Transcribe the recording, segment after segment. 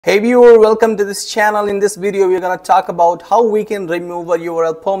Hey viewer, welcome to this channel. In this video we're going to talk about how we can remove a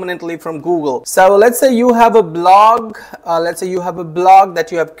URL permanently from Google. So let's say you have a blog, that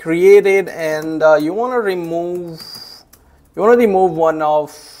you have created, and you want to remove one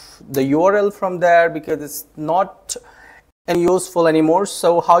of the URL from there because it's not any useful anymore.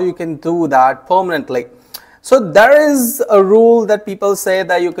 So how you can do that permanently? So there is a rule that people say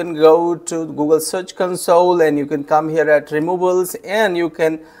that you can go to Google Search Console and you can come here at removals and you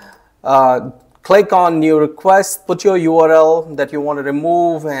can click on new request, put your URL that you want to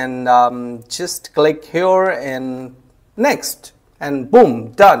remove, and just click here and next, and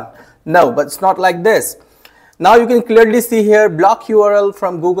boom, done. No, but it's not like this. Now you can clearly see here block URL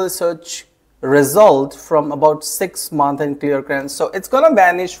from Google search result from about 6 months and clear current. So it's gonna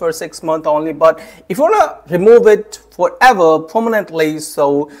vanish for 6 months only, but if you wanna remove it forever permanently,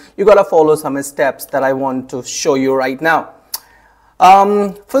 so you gotta follow some steps that I want to show you right now.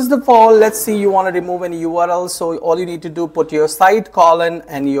 First of all, let's see, you want to remove any URL. So all you need to do, put your site colon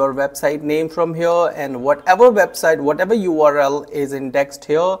and your website name from here, and whatever website, whatever URL is indexed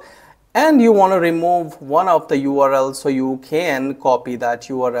here, and you want to remove one of the URLs so you can copy that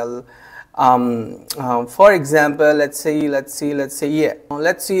URL. For example, let's see this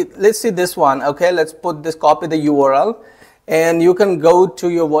one. Okay, let's put this, copy the URL, and you can go to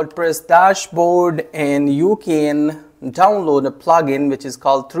your WordPress dashboard and you can download a plugin which is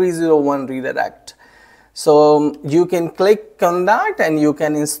called 301 Redirect. So you can click on that and you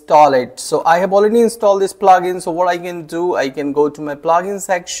can install it. So I have already installed this plugin. So what I can do, I can go to my plugin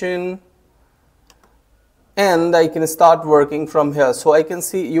section and I can start working from here. So I can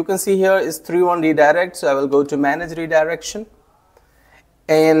see, you can see here is 301 Redirect. So I will go to manage redirection,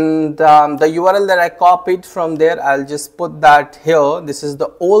 and the URL that I copied from there, I'll just put that here. This is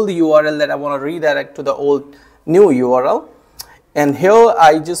the old URL that I want to redirect to the old new URL, and here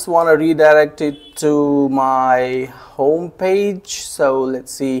I just want to redirect it to my home page. So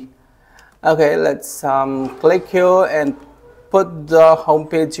let's see. Okay, let's click here and put the home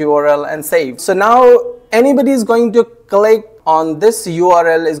page URL and save. So now anybody is going to click on this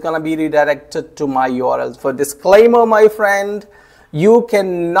URL is going to be redirected to my URL. For disclaimer, my friend, you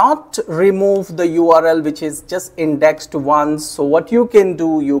cannot remove the URL which is just indexed once. So what you can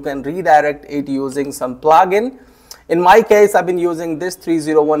do, you can redirect it using some plugin. In my case, I've been using this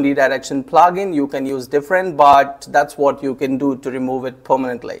 301 redirection plugin. You can use different, but that's what you can do to remove it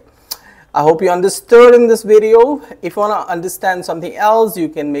permanently. I hope you understood in this video. If you want to understand something else, you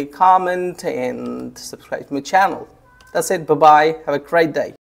can make comment and subscribe to my channel. That's it. Bye-bye. Have a great day.